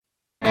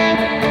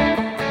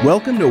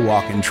Welcome to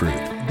Walk in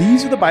Truth.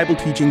 These are the Bible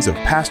teachings of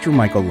Pastor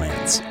Michael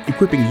Lance,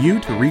 equipping you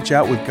to reach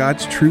out with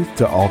God's truth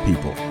to all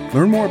people.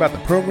 Learn more about the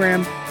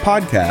program,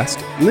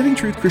 podcast, Living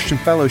Truth Christian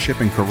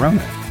Fellowship in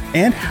Corona,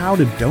 and how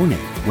to donate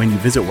when you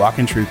visit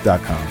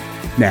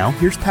walkintruth.com. Now,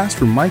 here's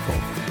Pastor Michael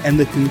and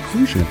the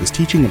conclusion of his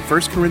teaching in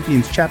 1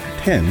 Corinthians chapter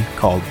 10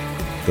 called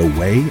The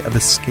Way of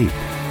Escape.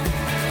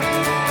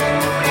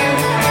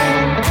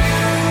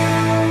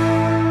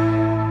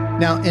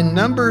 Now, in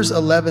Numbers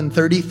 11,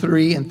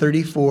 33 and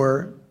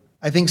 34,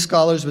 I think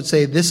scholars would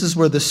say this is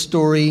where the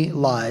story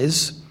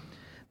lies.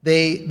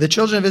 The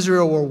children of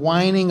Israel were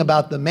whining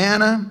about the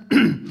manna,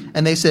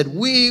 and they said,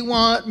 "We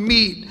want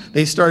meat."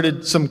 They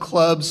started some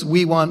clubs,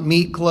 "We want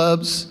meat"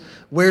 clubs.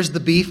 "Where's the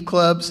beef"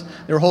 clubs?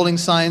 They were holding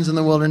signs in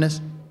the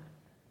wilderness.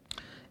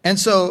 And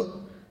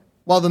so,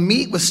 while the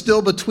meat was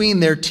still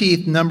between their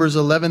teeth, Numbers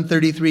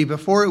 11:33,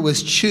 before it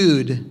was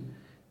chewed,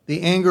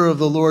 the anger of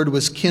the Lord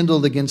was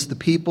kindled against the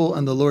people,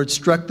 and the Lord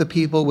struck the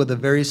people with a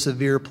very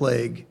severe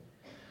plague.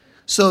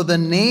 So the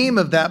name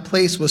of that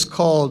place was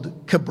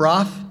called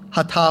Kibroth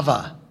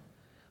Hattaavah,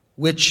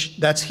 which,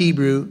 that's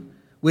Hebrew,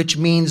 which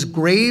means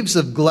graves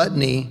of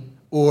gluttony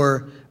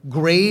or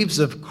graves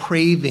of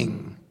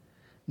craving.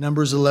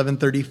 Numbers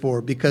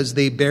 11:34, because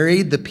they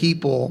buried the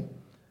people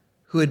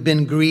who had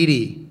been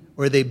greedy,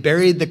 or they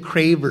buried the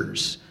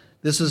cravers.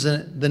 This was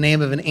the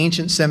name of an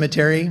ancient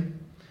cemetery.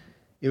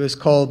 It was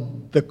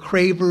called the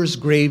Cravers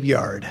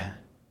Graveyard,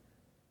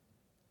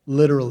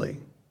 literally.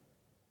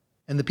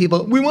 And the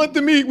people, "We want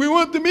the meat, we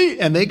want the meat."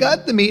 And they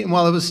got the meat, and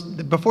while it was,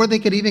 before they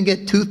could even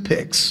get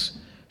toothpicks,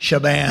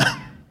 shabam.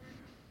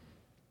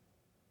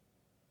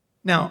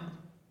 Now,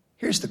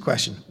 here's the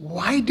question.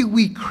 Why do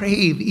we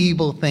crave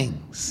evil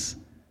things?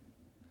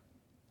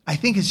 I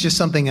think it's just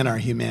something in our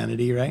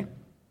humanity, right?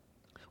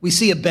 We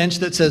see a bench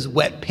that says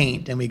wet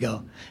paint, and we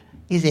go,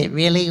 "Is it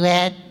really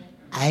wet?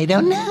 I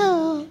don't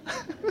know."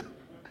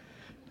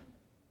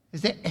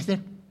 Is there?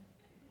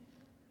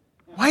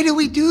 Why do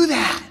we do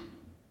that?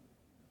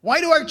 Why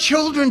do our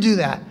children do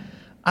that?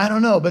 I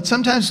don't know, but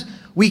sometimes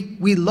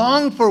we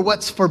long for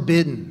what's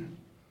forbidden.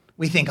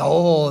 We think,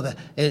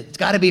 it's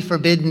got to be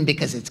forbidden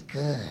because it's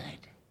good.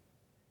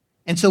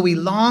 And so we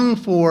long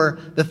for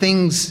the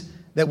things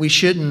that we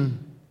shouldn't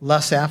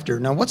lust after.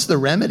 Now, what's the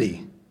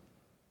remedy?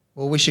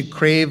 Well, we should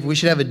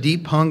have a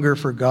deep hunger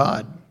for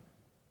God.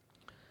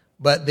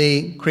 But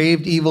they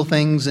craved evil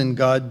things, and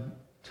God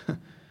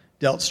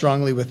dealt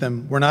strongly with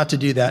them. We're not to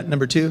do that.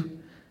 Number 2,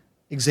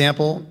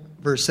 example,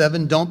 verse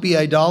 7, don't be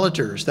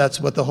idolaters.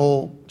 That's what the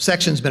whole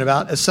section's been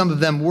about, as some of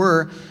them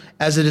were.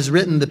 As it is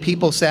written, the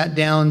people sat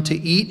down to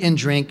eat and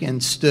drink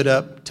and stood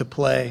up to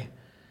play.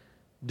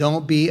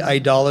 Don't be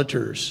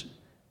idolaters.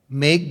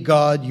 Make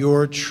God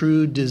your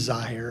true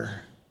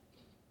desire.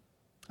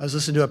 I was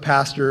listening to a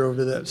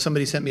pastor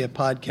somebody sent me a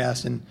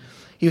podcast, and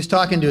he was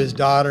talking to his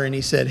daughter, and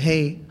he said,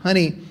 "Hey,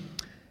 honey,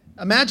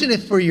 imagine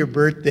if for your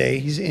birthday,"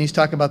 he's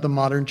talking about the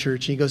modern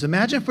church, and he goes,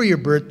 "Imagine for your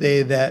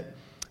birthday that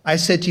I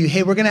said to you,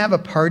 hey, we're going to have a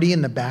party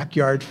in the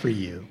backyard for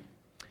you.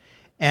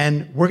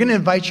 And we're going to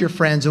invite your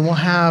friends, and we'll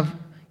have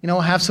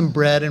some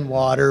bread and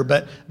water,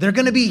 but they're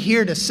going to be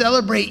here to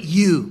celebrate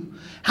you."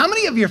 How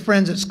many of your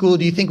friends at school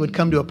do you think would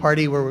come to a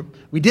party where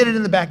we did it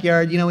in the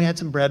backyard? We had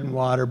some bread and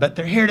water, but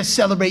they're here to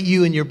celebrate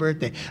you and your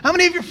birthday. How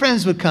many of your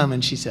friends would come?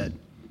 And she said,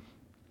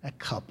 "A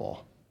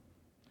couple."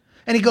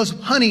 And he goes,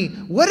 "Honey,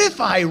 what if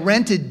I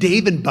rented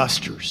Dave &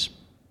 Buster's?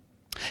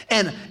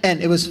 And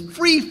it was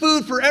free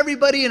food for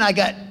everybody, and I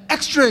got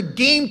extra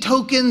game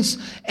tokens,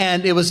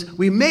 and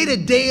we made a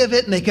day of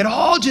it, and they could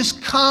all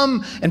just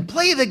come and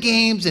play the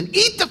games and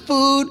eat the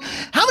food.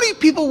 How many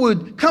people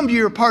would come to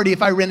your party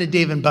if I rented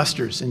Dave &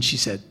 Buster's?" And she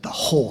said, "The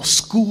whole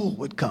school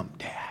would come,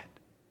 Dad."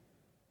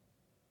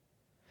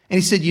 And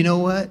he said, "You know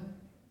what?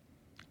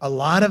 A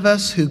lot of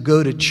us who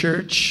go to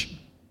church,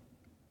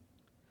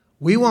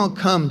 we won't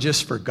come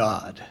just for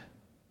God.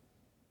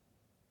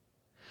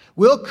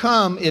 We'll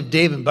come if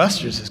Dave &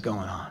 Buster's is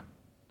going on.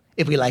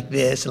 If we like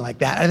this and like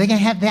that. Are they going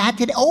to have that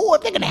today? Oh,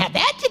 if they're going to have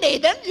that today,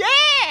 then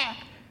yeah.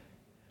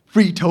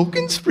 Free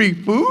tokens, free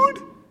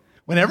food.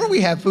 Whenever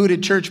we have food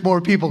at church, more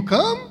people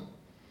come.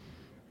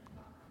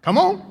 Come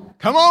on.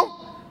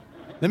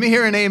 Let me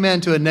hear an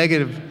amen to a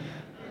negative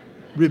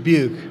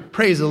rebuke.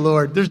 Praise the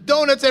Lord. There's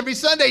donuts every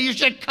Sunday. You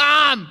should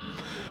come.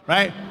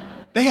 Right?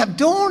 They have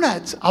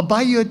donuts. I'll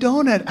buy you a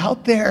donut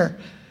out there.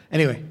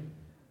 Anyway.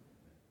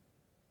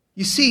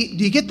 You see,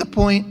 do you get the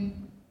point?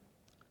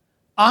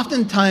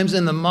 Oftentimes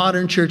in the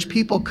modern church,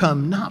 people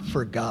come not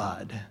for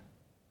God,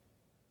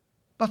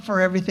 but for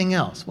everything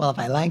else. Well, if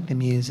I like the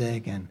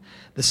music and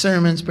the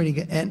sermon's pretty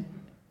good. And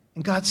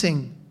God's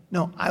saying,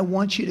 no, I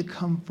want you to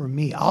come for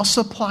me. I'll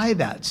supply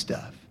that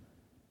stuff.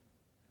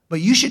 But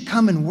you should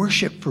come and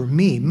worship for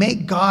me.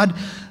 Make God,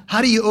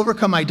 how do you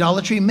overcome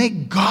idolatry?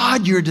 Make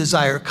God your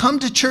desire. Come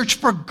to church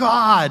for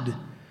God.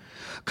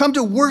 Come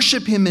to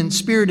worship him in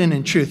spirit and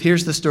in truth.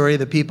 Here's the story.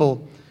 The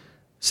people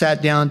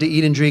sat down to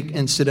eat and drink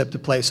and stood up to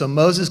play. So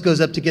Moses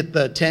goes up to get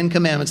the 10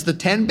 commandments, the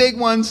 10 big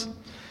ones.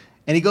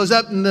 And he goes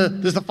up, and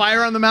there's the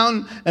fire on the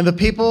mountain. And the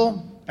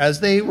people, as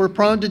they were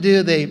prone to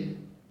do, they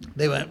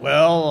They went,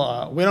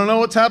 well, we don't know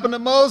what's happened to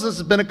Moses.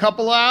 It's been a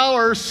couple of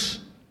hours,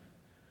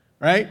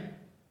 right?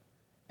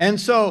 And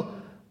so,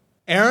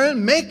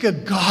 Aaron, make a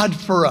god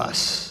for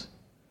us.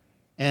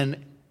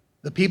 And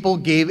the people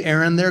gave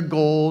Aaron their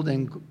gold,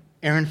 and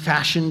Aaron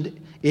fashioned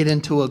it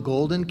into a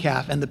golden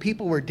calf. And the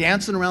people were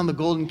dancing around the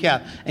golden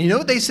calf. And you know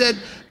what they said?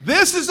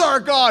 This is our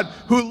God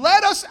who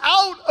led us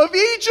out of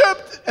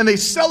Egypt. And they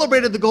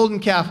celebrated the golden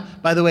calf.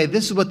 By the way,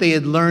 this is what they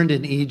had learned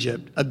in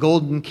Egypt. A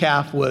golden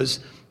calf was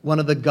one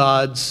of the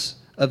gods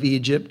of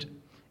Egypt.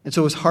 And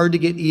so it was hard to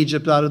get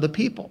Egypt out of the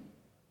people.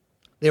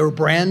 They were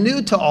brand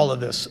new to all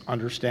of this.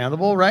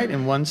 Understandable, right?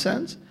 In one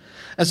sense.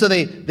 And so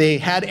they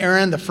had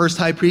Aaron, the first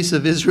high priest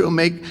of Israel,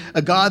 make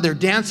a god. They're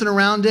dancing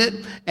around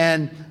it.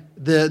 And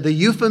the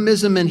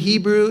euphemism in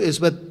Hebrew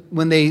is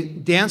when they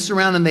danced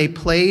around and they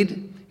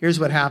played, here's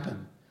what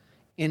happened.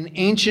 In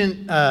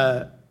ancient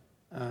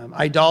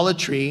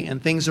idolatry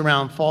and things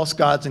around false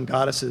gods and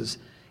goddesses,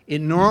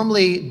 it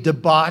normally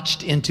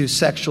debauched into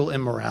sexual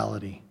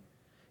immorality.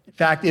 In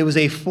fact, it was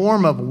a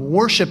form of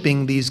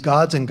worshiping these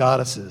gods and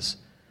goddesses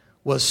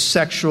was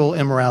sexual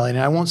immorality.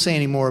 And I won't say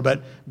any more,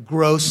 but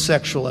gross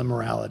sexual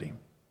immorality.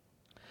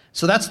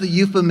 So that's the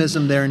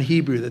euphemism there in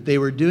Hebrew, that they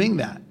were doing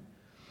that.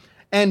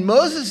 And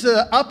Moses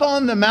up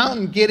on the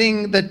mountain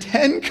getting the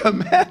 10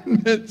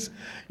 Commandments.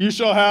 You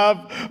shall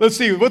have, let's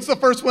see, what's the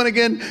first one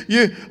again?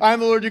 I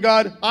am the Lord your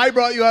God. I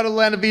brought you out of the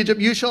land of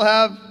Egypt. You shall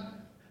have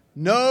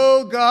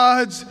no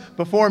gods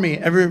before me.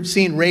 Ever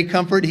seen Ray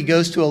Comfort? He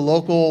goes to a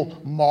local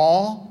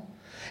mall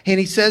and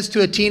he says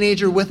to a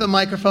teenager with a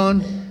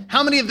microphone,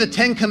 how many of the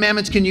 10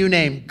 Commandments can you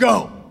name?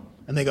 Go.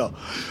 And they go,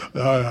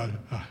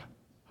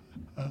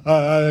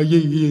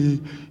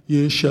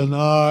 you shall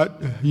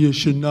not, you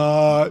should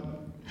not.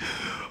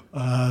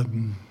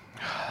 Thank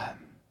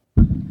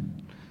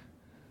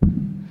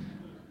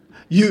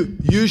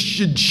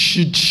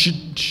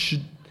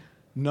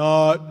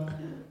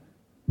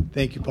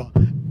you, Paul.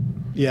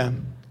 Yeah.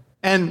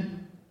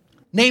 And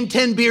name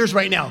 10 beers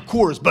right now.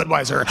 Coors,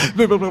 Budweiser.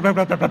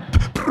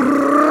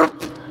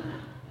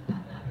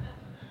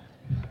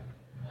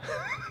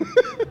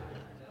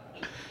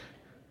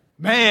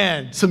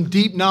 Man, some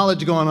deep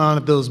knowledge going on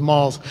at those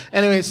malls.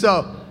 Anyway,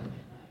 so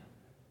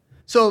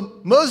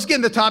Moses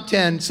getting the top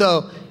 10.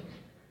 So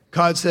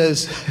God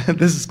says,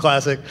 this is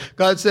classic.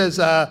 God says,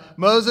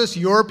 Moses,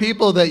 your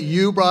people that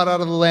you brought out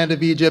of the land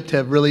of Egypt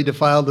have really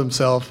defiled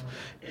themselves.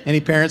 Any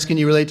parents, can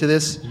you relate to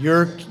this?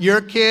 Your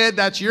kid,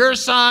 that's your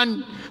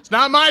son. It's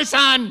not my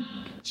son.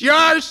 It's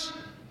yours.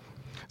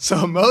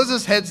 So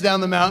Moses heads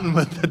down the mountain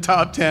with the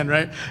top 10,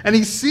 right? And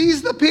he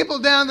sees the people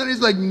down there and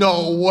he's like,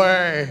 no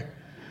way.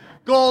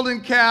 Golden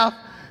calf,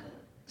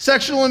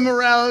 sexual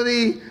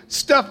immorality,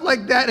 stuff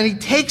like that. And he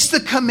takes the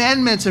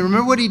commandments. And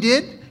remember what he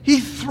did? He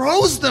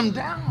throws them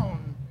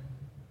down,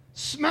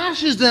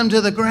 smashes them to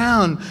the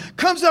ground,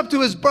 comes up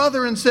to his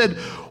brother and said,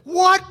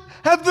 what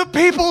have the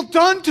people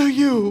done to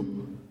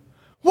you?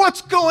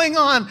 What's going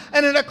on?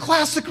 And in a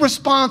classic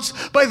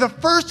response by the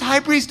first high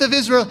priest of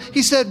Israel,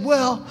 he said,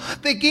 well,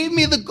 they gave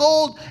me the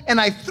gold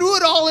and I threw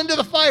it all into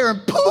the fire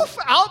and poof,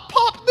 out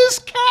popped this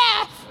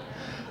calf.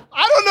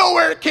 I don't know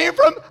where it came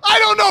from. I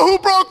don't know who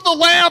broke the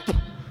lamp.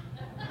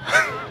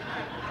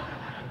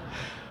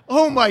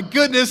 Oh my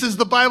goodness, is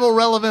the Bible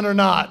relevant or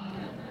not?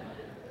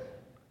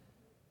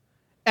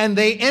 And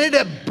they ended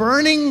up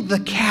burning the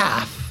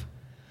calf.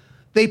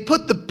 They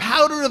put the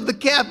powder of the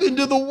calf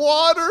into the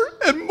water,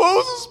 and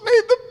Moses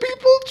made the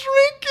people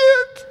drink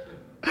it.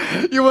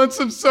 You want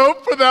some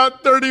soap for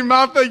that dirty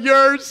mouth of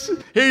yours?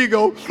 Here you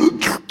go.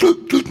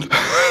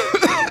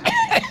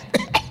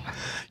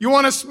 You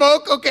want to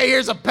smoke? Okay,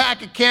 here's a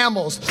pack of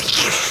Camels.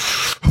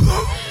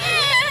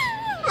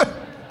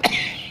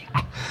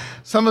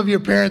 Some of your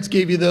parents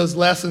gave you those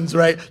lessons,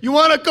 right? You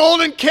want a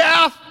golden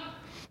calf?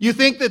 You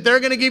think that they're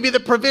going to give you the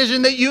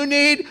provision that you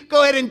need?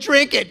 Go ahead and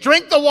drink it.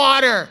 Drink the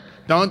water.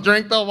 Don't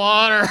drink the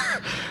water.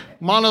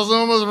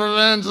 Montezuma's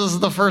Revenge is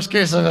the first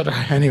case of it.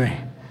 Anyway.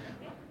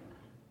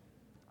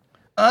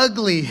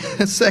 Ugly.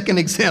 Second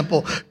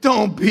example.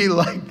 Don't be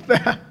like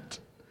that.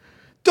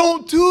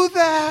 Don't do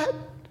that.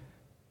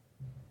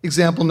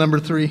 Example number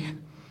 3.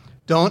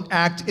 Don't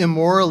act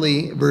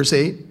immorally, verse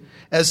 8,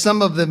 as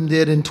some of them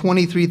did, and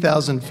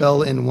 23,000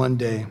 fell in one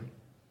day.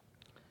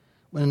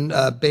 When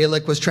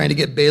Balak was trying to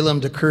get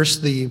Balaam to curse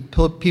the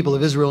people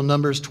of Israel,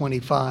 Numbers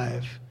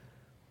 25.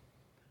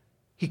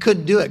 He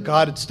couldn't do it.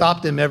 God had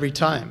stopped him every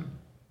time.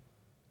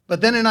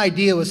 But then an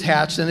idea was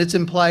hatched, and it's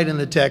implied in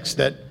the text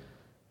that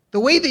the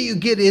way that you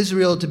get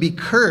Israel to be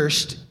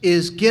cursed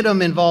is get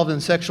them involved in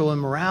sexual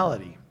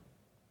immorality.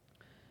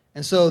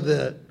 And so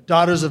the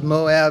daughters of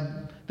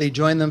Moab, they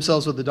joined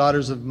themselves with the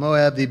daughters of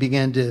Moab. They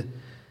began to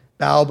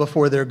bow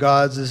before their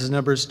gods. This is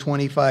Numbers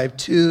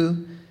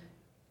 25:2.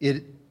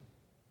 It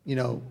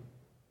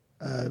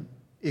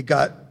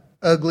got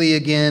ugly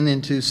again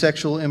into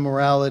sexual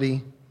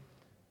immorality.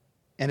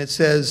 And it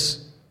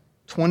says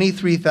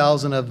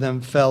 23,000 of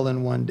them fell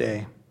in one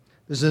day.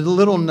 There's a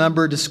little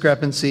number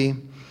discrepancy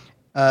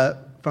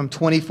from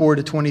 24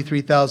 to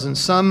 23,000.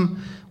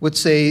 Some would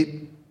say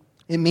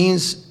it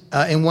means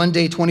In one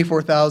day,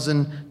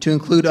 24,000 to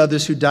include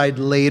others who died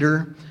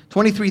later.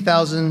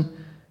 23,000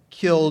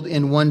 killed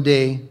in one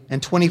day,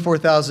 and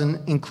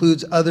 24,000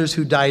 includes others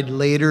who died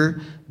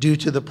later due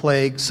to the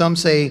plague. Some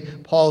say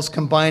Paul's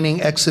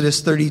combining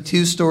Exodus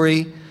 32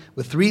 story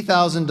with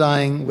 3,000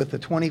 dying with the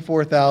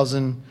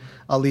 24,000.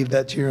 I'll leave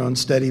that to your own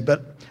study,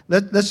 but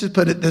let's just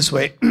put it this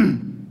way.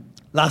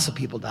 Lots of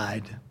people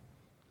died.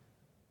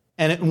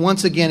 And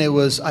once again, it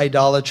was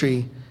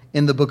idolatry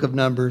in the book of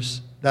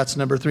Numbers. That's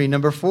number 3.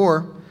 Number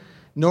 4,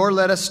 nor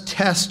let us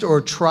test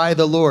or try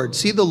the Lord.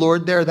 See the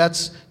Lord there?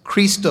 That's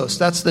Christos.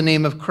 That's the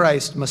name of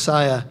Christ,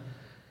 Messiah.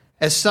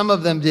 As some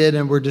of them did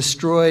and were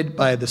destroyed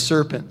by the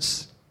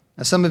serpents.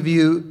 Now, some of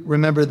you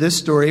remember this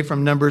story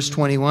from Numbers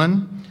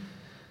 21.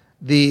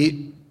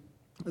 The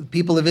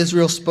people of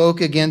Israel spoke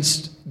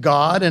against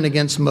God and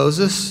against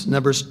Moses.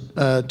 Numbers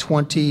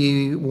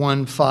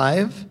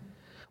 21:5.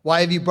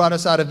 Why have you brought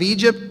us out of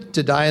Egypt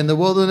to die in the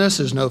wilderness?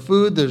 There's no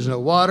food, there's no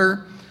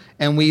water.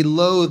 And we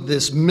loathe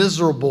this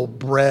miserable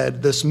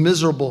bread, this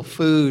miserable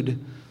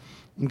food.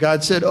 And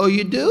God said, oh,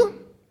 you do?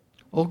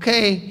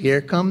 Okay,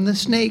 here come the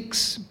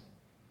snakes.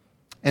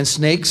 And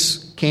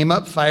snakes came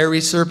up, fiery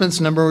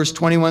serpents, Numbers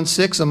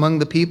 21:6, among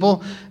the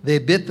people. They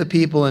bit the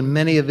people, and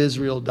many of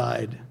Israel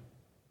died.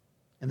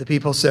 And the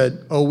people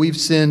said, oh, we've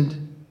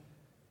sinned.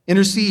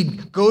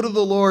 Intercede, go to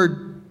the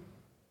Lord.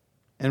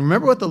 And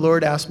remember what the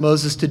Lord asked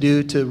Moses to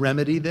do to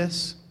remedy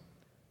this?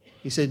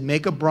 He said,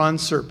 make a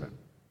bronze serpent.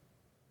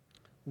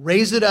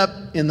 Raise it up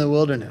in the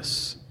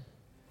wilderness.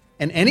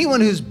 And anyone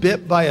who's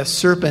bit by a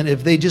serpent,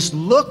 if they just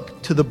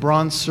look to the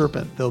bronze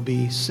serpent, they'll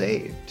be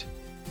saved.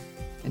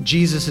 And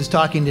Jesus is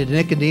talking to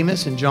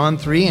Nicodemus in John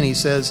 3, and he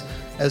says,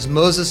 as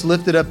Moses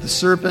lifted up the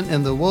serpent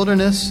in the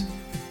wilderness,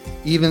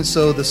 even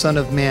so the Son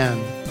of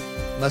Man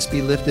must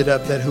be lifted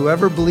up, that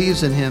whoever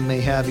believes in him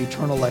may have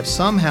eternal life.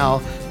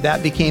 Somehow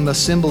that became a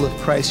symbol of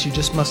Christ. You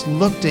just must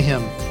look to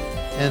him,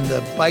 and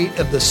the bite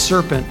of the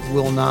serpent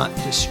will not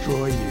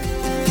destroy you.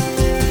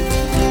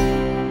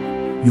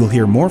 You'll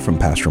hear more from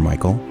Pastor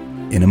Michael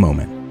in a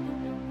moment.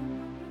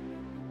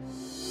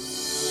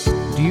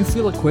 Do you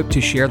feel equipped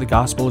to share the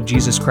gospel of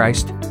Jesus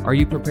Christ? Are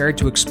you prepared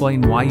to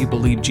explain why you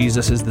believe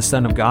Jesus is the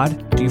Son of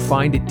God? Do you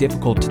find it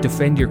difficult to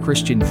defend your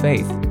Christian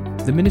faith?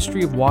 The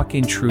Ministry of Walk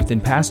in Truth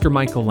and Pastor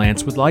Michael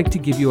Lance would like to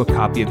give you a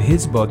copy of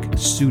his book,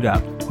 Suit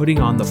Up, Putting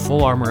on the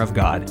Full Armor of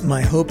God.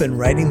 My hope in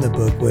writing the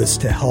book was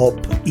to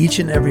help each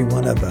and every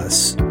one of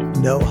us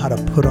know how to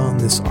put on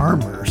this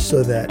armor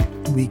so that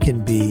we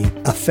can be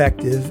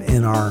effective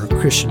in our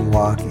Christian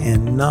walk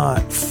and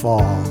not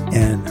fall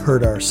and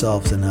hurt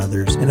ourselves and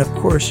others. And of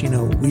course,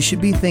 we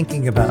should be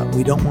thinking about,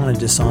 we don't want to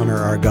dishonor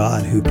our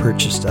God who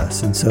purchased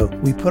us. And so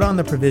we put on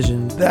the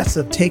provision. That's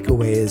the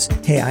takeaway is,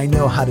 hey, I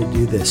know how to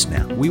do this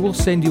now. We will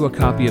send you a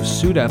copy of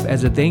Suit Up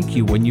as a thank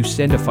you when you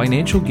send a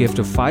financial gift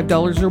of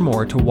 $5 or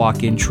more to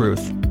Walk in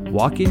Truth.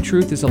 Walk in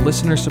Truth is a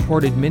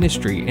listener-supported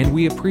ministry, and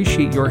we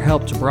appreciate your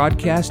help to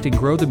broadcast and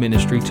grow the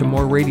ministry to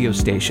more radio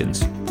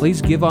stations.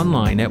 Please give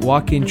online at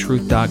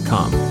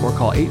walkintruth.com or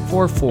call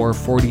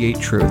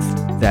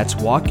 844-48-TRUTH. That's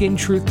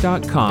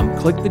walkintruth.com.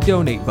 Click the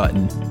donate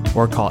button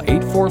or call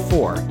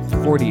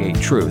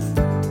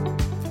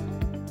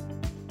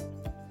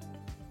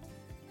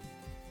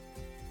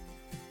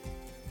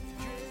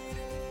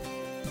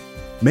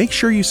 844-48-TRUTH. Make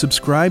sure you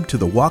subscribe to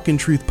the Walk in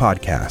Truth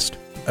podcast,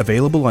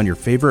 available on your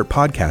favorite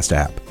podcast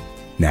app.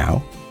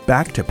 Now,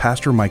 back to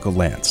Pastor Michael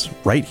Lance,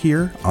 right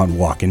here on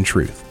Walk in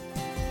Truth.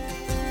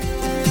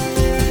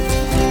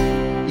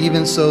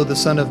 Even so, the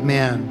Son of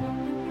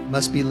Man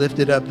must be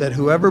lifted up, that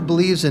whoever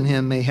believes in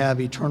him may have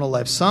eternal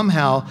life.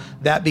 Somehow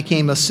that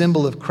became a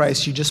symbol of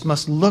Christ. You just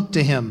must look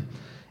to him,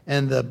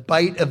 and the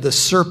bite of the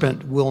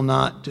serpent will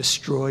not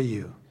destroy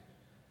you.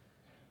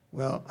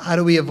 Well, how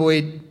do we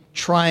avoid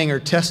trying or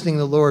testing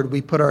the Lord?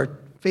 We put our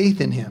faith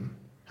in him.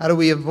 How do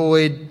we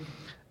avoid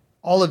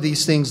all of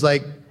these things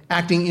like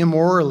acting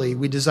immorally?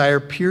 We desire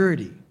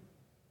purity.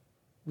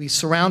 We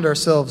surround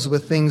ourselves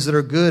with things that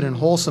are good and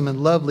wholesome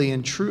and lovely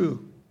and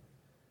true.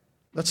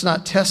 Let's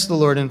not test the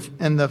Lord.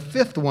 And the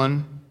fifth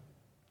one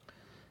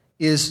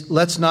is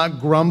let's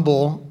not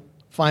grumble,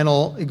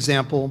 final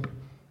example,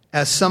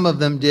 as some of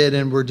them did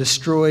and were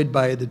destroyed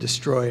by the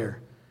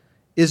destroyer.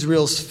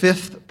 Israel's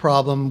fifth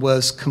problem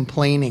was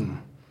complaining.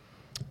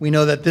 We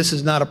know that this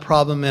is not a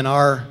problem in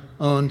our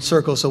own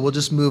circle, so we'll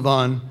just move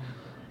on,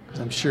 because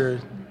I'm sure.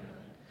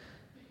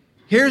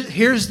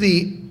 Here's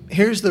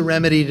the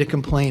remedy to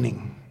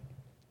complaining.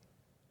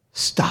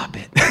 Stop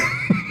it.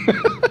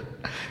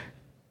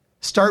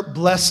 Start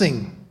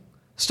blessing.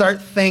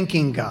 Start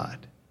thanking God.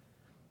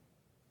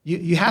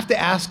 You have to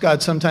ask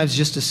God sometimes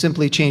just to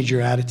simply change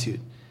your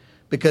attitude.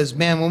 Because,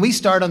 man, when we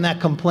start on that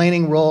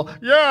complaining roll,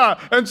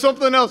 and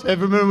something else.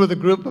 Ever been with a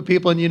group of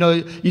people and you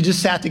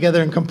just sat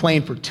together and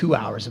complained for 2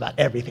 hours about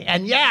everything.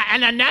 And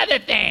another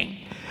thing.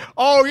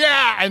 Oh,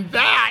 yeah, and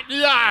that,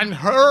 and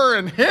her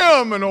and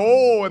him, and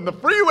and the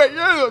freeway,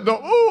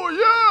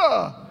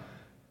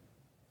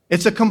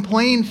 It's a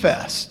complain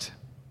fest.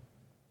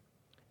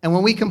 And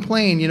when we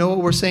complain, you know what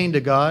we're saying to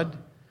God?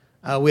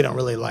 We don't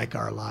really like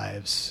our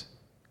lives.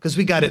 because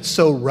we got it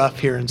so rough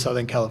here in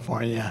Southern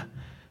California.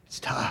 It's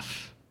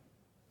tough.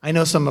 I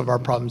know some of our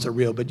problems are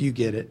real, but you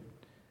get it.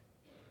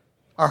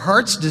 Our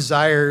heart's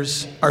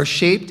desires are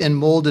shaped and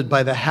molded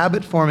by the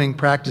habit-forming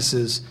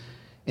practices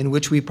in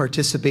which we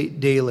participate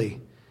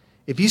daily.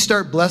 If you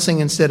start blessing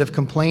instead of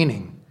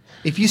complaining,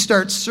 if you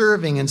start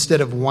serving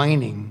instead of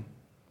whining,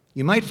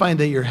 you might find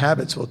that your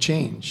habits will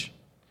change.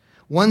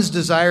 One's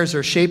desires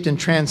are shaped and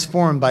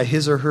transformed by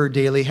his or her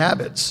daily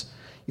habits.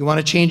 You want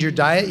to change your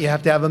diet, you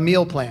have to have a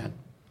meal plan.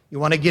 You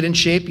want to get in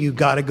shape, you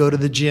got to go to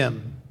the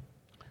gym.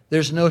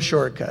 There's no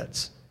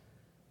shortcuts.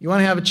 You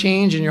want to have a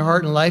change in your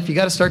heart and life, you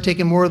got to start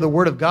taking more of the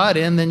Word of God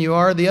in than you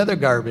are the other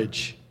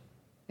garbage.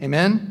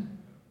 Amen?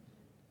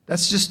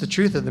 That's just the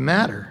truth of the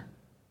matter.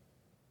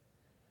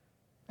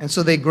 And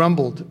so they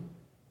grumbled.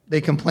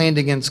 They complained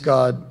against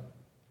God,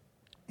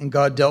 and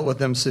God dealt with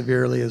them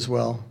severely as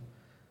well.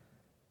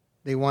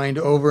 They whined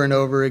over and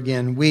over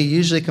again. We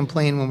usually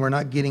complain when we're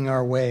not getting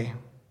our way.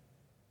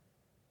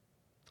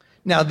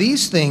 Now,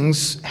 these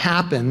things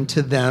happened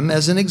to them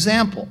as an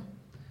example.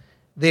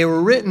 They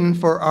were written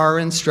for our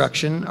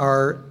instruction,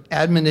 our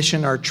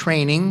admonition, our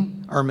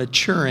training, our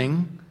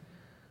maturing,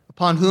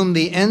 upon whom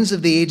the ends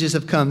of the ages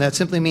have come. That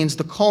simply means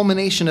the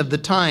culmination of the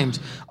times.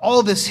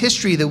 All this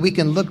history that we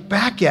can look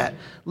back at.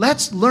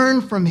 Let's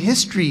learn from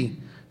history,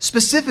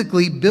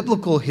 specifically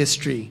biblical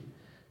history.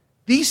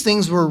 These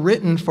things were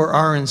written for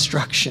our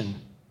instruction.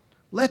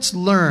 Let's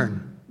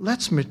learn.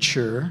 Let's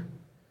mature.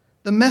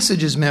 The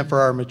message is meant for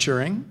our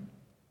maturing.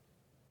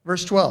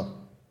 Verse 12.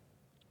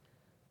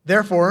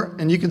 Therefore,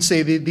 and you can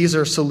say these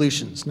are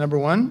solutions. Number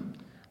one,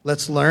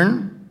 let's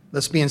learn.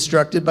 Let's be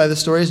instructed by the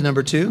stories.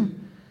 Number two,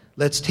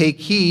 let's take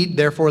heed.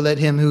 Therefore, let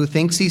him who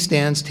thinks he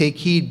stands take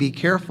heed. Be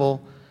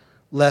careful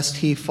lest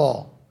he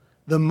fall.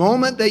 The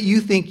moment that you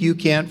think you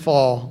can't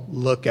fall,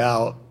 look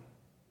out.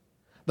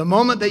 The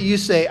moment that you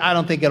say, I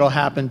don't think it'll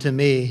happen to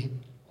me,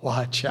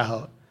 watch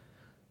out.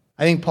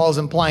 I think Paul's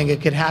implying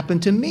it could happen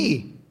to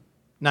me,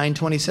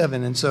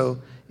 9:27, and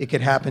so it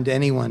could happen to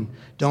anyone.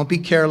 Don't be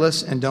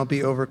careless and don't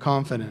be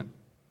overconfident.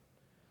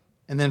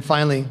 And then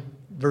finally,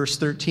 verse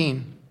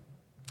 13.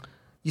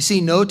 You see,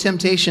 no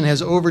temptation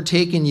has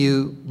overtaken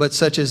you but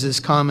such as is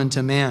common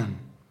to man.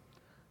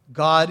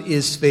 God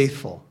is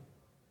faithful.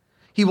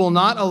 He will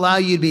not allow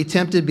you to be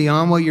tempted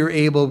beyond what you're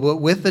able, but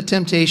with the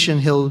temptation,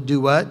 he'll do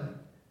what?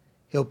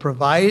 He'll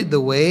provide the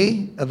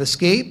way of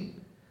escape,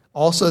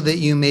 also that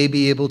you may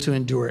be able to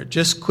endure it.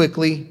 Just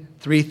quickly,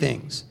 3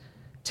 things.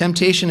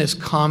 Temptation is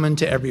common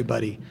to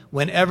everybody.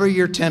 Whenever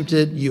you're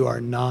tempted, you are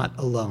not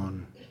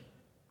alone.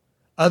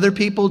 Other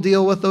people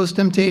deal with those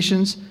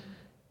temptations.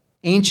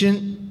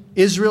 Ancient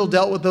Israel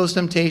dealt with those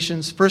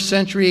temptations. First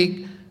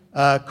century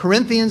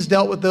Corinthians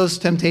dealt with those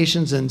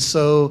temptations, and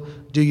so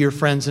do your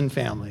friends and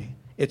family.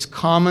 It's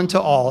common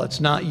to all.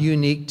 It's not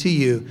unique to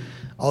you,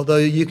 although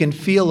you can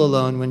feel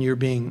alone when you're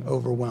being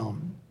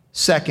overwhelmed.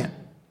 Second,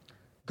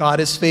 God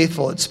is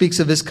faithful. It speaks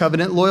of his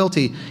covenant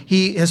loyalty.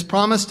 He has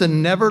promised to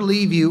never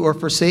leave you or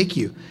forsake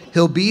you.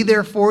 He'll be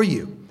there for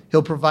you.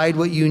 He'll provide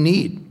what you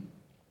need.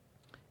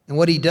 And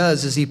what he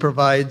does is he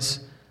provides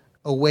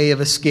a way of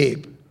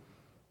escape.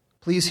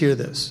 Please hear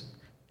this.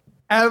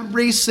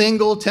 Every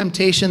single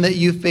temptation that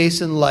you face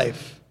in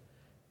life,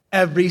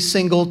 every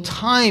single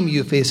time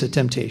you face a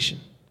temptation,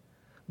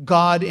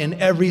 God in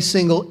every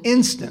single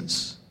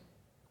instance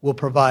will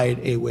provide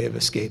a way of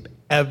escape.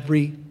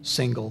 Every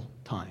single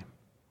time.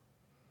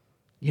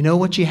 You know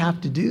what you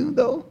have to do,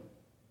 though?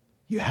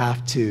 You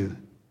have to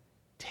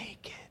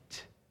take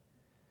it.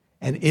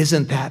 And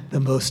isn't that the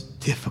most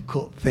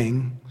difficult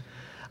thing?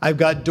 I've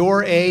got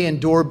door A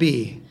and door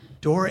B.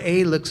 Door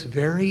A looks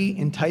very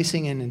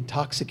enticing and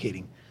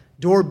intoxicating.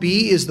 Door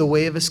B is the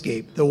way of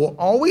escape. There will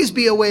always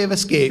be a way of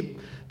escape.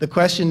 The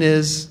question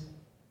is,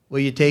 will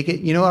you take it?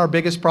 You know our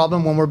biggest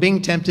problem? When we're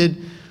being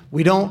tempted,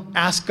 we don't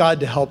ask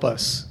God to help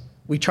us.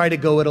 We try to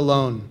go it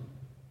alone.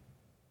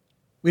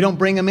 We don't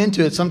bring him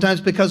into it, sometimes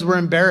because we're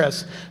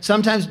embarrassed.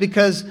 Sometimes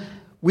because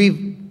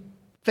we've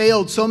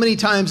failed so many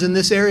times in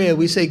this area.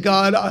 We say,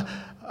 God,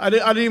 I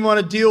didn't even want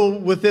to deal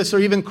with this or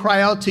even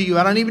cry out to you.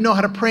 I don't even know how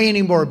to pray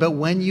anymore. But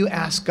when you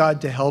ask God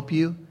to help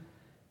you,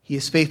 he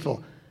is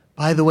faithful.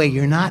 By the way,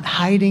 you're not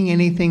hiding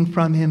anything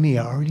from him. He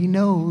already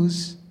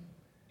knows.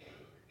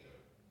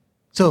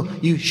 So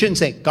you shouldn't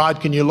say,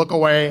 God, can you look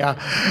away?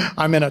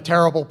 I'm in a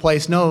terrible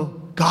place. No,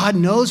 God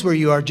knows where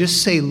you are.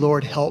 Just say,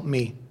 Lord, help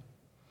me.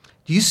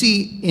 Do you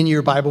see in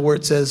your Bible where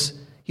it says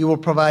he will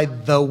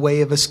provide the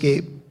way of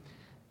escape?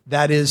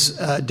 That is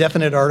a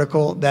definite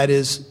article. That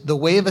is, the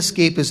way of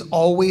escape is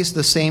always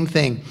the same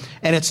thing.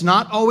 And it's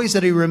not always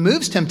that he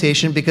removes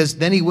temptation, because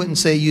then he wouldn't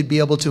say you'd be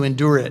able to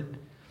endure it.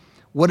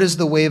 What is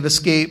the way of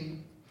escape?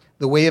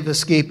 The way of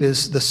escape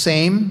is the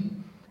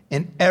same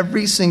in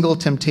every single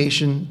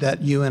temptation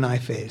that you and I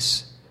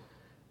face.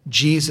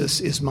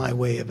 Jesus is my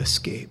way of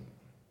escape.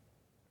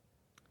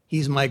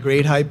 He's my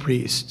great high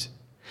priest.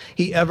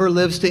 He ever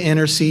lives to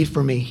intercede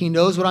for me. He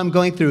knows what I'm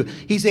going through.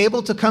 He's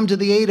able to come to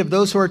the aid of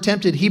those who are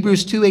tempted,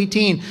 Hebrews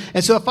 2:18.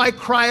 And so if I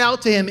cry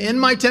out to him in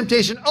my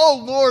temptation,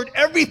 oh Lord,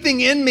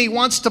 everything in me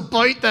wants to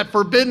bite that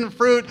forbidden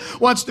fruit,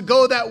 wants to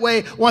go that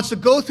way, wants to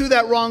go through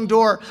that wrong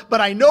door.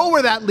 But I know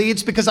where that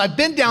leads because I've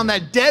been down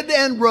that dead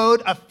end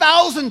road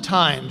 1,000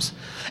 times.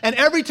 And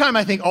every time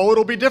I think, oh,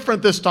 it'll be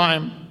different this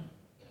time.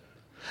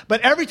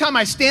 But every time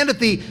I stand at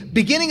the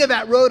beginning of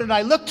that road and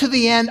I look to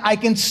the end, I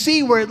can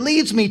see where it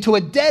leads me to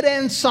a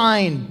dead-end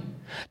sign,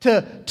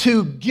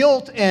 to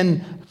guilt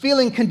and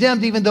feeling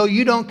condemned even though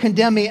you don't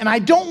condemn me. And I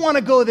don't want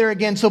to go there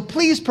again, so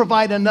please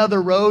provide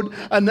another road,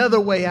 another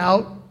way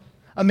out.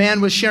 A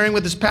man was sharing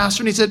with his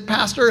pastor, and he said,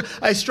 Pastor,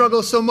 I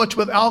struggle so much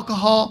with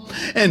alcohol,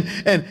 and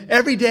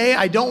every day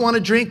I don't want to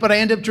drink, but I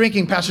end up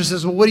drinking. Pastor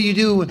says, well, what do you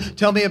do?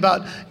 Tell me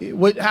about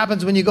what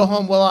happens when you go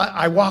home. Well,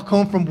 I walk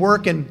home from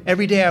work, and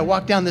every day I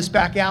walk down this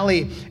back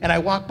alley, and I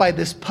walk by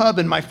this pub,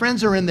 and my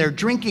friends are in there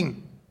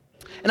drinking.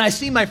 And I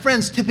see my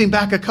friends tipping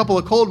back a couple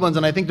of cold ones,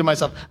 and I think to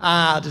myself,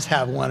 I'll just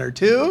have one or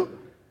two.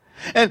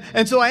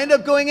 And so I end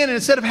up going in, and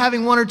instead of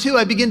having one or two,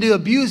 I begin to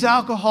abuse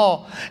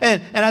alcohol.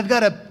 And I've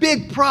got a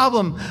big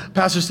problem.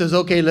 Pastor says,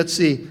 okay, let's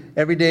see.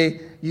 Every day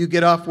you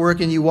get off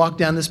work and you walk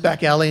down this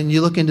back alley and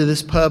you look into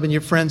this pub and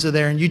your friends are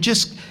there, and you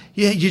just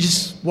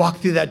walk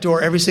through that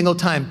door every single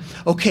time.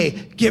 Okay,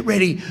 get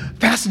ready.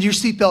 Fasten your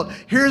seatbelt.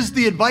 Here's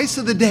the advice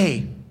of the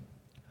day.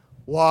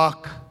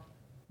 Walk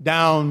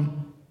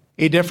down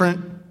a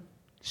different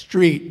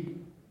street.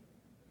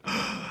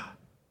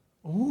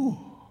 Ooh.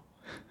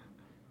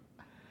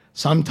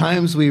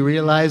 Sometimes we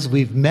realize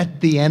we've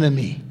met the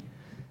enemy,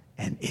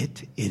 and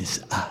it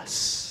is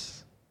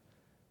us,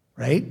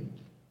 right?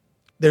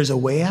 There's a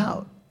way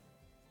out.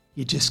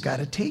 You just got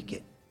to take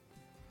it.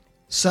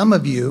 Some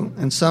of you,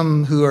 and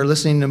some who are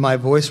listening to my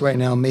voice right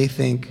now, may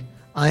think,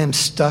 I am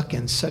stuck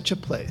in such a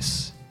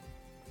place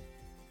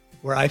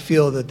where I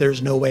feel that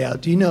there's no way out.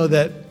 Do you know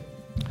that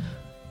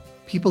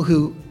people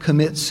who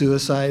commit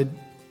suicide,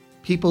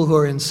 people who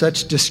are in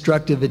such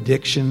destructive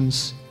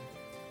addictions,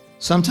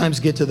 sometimes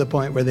get to the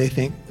point where they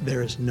think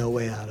there is no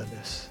way out of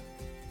this.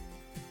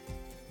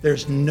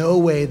 There's no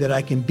way that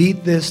I can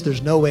beat this.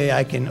 There's no way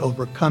I can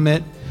overcome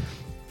it.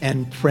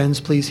 And friends,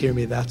 please hear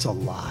me. That's a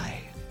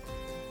lie.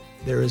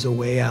 There is a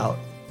way out.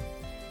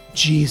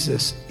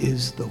 Jesus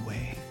is the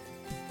way.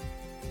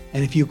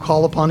 And if you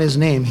call upon his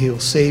name, he'll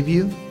save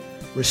you,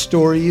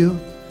 restore you.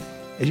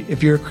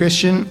 If you're a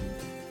Christian,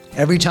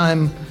 every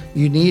time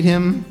you need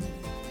him,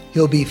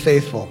 he'll be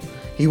faithful.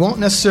 He won't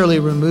necessarily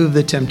remove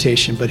the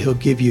temptation, but he'll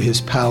give you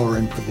his power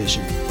and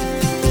provision.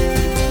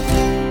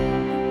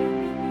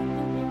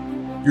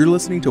 You're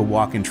listening to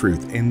Walk in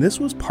Truth, and this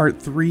was part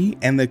 3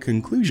 and the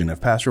conclusion of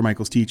Pastor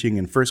Michael's teaching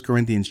in 1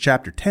 Corinthians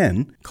chapter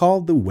 10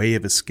 called The Way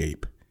of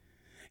Escape.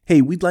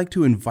 Hey, we'd like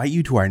to invite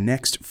you to our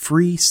next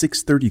free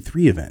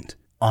 633 event.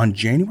 On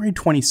January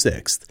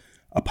 26th,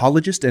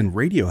 apologist and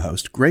radio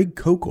host Greg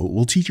Kokel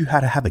will teach you how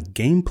to have a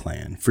game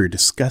plan for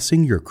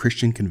discussing your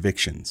Christian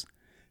convictions.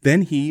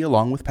 Then he,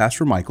 along with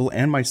Pastor Michael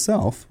and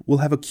myself, will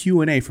have a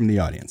Q&A from the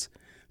audience.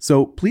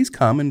 So please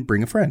come and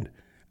bring a friend.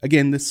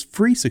 Again, this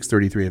free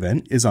 633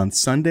 event is on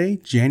Sunday,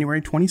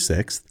 January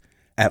 26th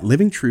at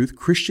Living Truth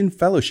Christian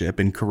Fellowship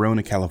in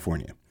Corona,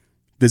 California.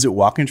 Visit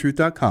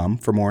walkintruth.com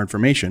for more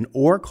information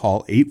or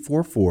call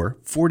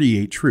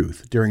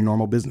 844-48-TRUTH during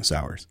normal business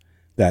hours.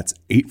 That's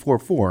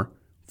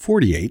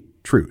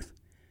 844-48-TRUTH.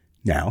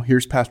 Now,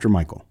 here's Pastor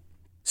Michael.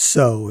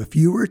 So if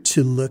you were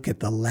to look at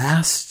the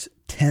last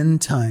 10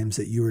 times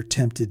that you were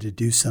tempted to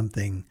do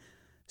something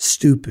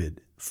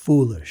stupid,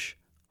 foolish,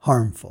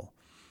 harmful,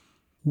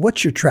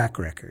 what's your track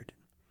record?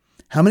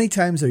 How many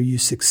times are you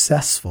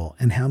successful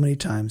and how many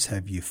times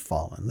have you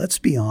fallen? Let's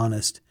be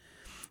honest.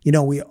 You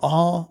know, we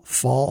all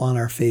fall on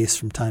our face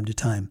from time to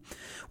time.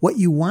 What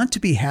you want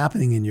to be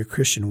happening in your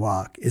Christian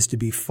walk is to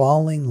be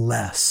falling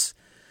less,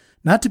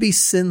 not to be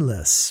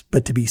sinless,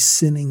 but to be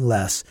sinning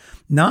less,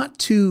 not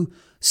to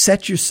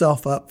set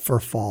yourself up for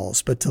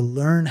falls, but to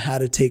learn how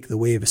to take the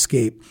way of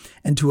escape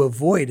and to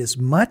avoid as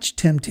much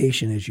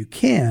temptation as you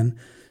can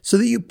so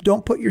that you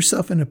don't put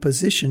yourself in a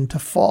position to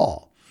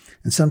fall.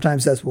 And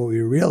sometimes that's what we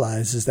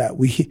realize is that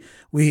we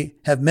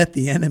have met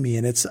the enemy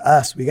and it's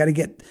us. We got to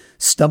get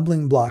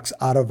stumbling blocks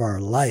out of our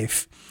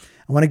life.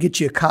 I want to get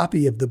you a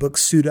copy of the book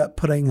Suit Up,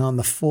 Putting on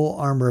the Full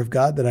Armor of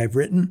God that I've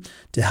written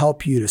to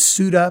help you to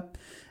suit up,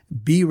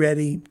 be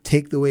ready,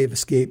 take the way of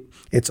escape.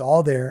 It's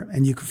all there.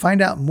 And you can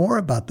find out more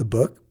about the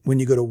book when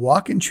you go to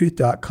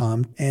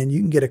walkintruth.com, and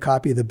you can get a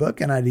copy of the book.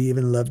 And I'd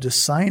even love to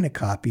sign a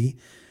copy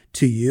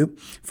to you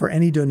for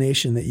any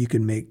donation that you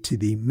can make to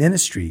the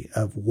ministry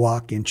of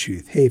Walk in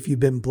Truth. Hey, if you've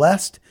been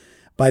blessed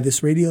by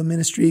this radio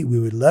ministry, we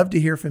would love to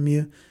hear from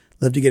you.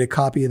 Love to get a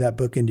copy of that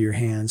book into your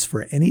hands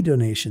for any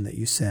donation that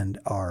you send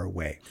our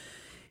way.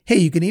 Hey,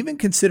 you can even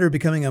consider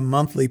becoming a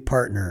monthly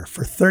partner.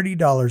 For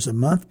 $30 a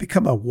month,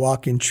 become a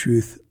Walk in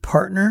Truth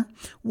partner.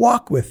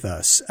 Walk with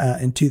us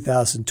in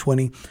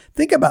 2020.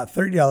 Think about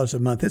 $30 a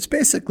month. It's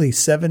basically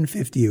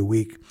 $7.50 a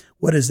week.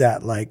 What is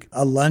that, like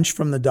a lunch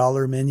from the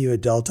dollar menu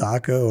at Del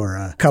Taco or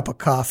a cup of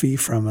coffee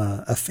from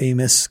a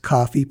famous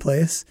coffee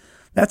place?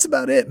 That's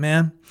about it,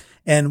 man.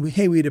 And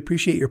we'd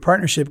appreciate your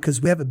partnership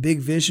because we have a big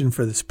vision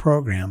for this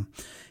program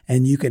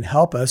and you can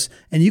help us.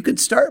 And you can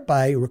start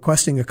by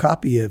requesting a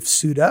copy of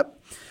Suit Up.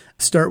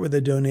 Start with a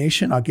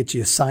donation. I'll get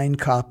you a signed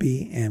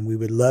copy, and we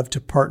would love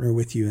to partner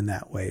with you in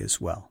that way as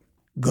well.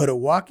 Go to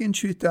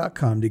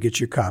walkintruth.com to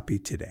get your copy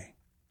today.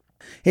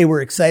 Hey,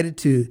 we're excited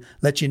to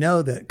let you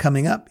know that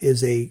coming up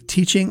is a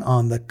teaching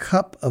on the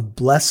cup of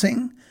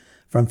blessing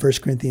from 1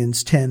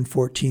 Corinthians 10,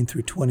 14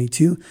 through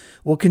 22.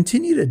 We'll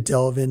continue to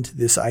delve into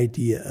this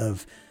idea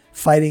of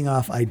fighting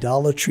off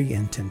idolatry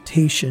and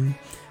temptation,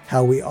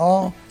 how we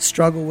all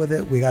struggle with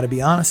it. We got to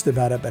be honest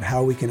about it, but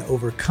how we can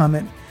overcome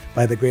it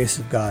by the grace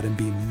of God and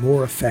be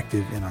more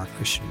effective in our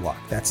Christian walk.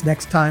 That's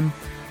next time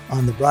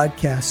on the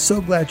broadcast.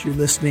 So glad you're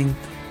listening.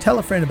 Tell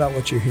a friend about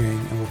what you're hearing,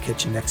 and we'll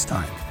catch you next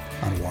time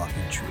on Walk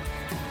in Truth.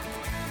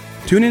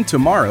 Tune in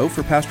tomorrow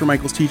for Pastor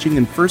Michael's teaching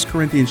in 1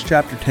 Corinthians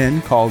chapter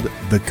 10 called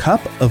The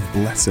Cup of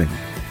Blessing.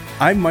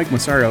 I'm Mike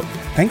Massaro.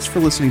 Thanks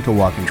for listening to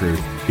Walk in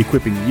Truth,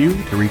 equipping you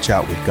to reach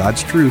out with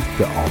God's truth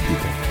to all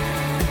people.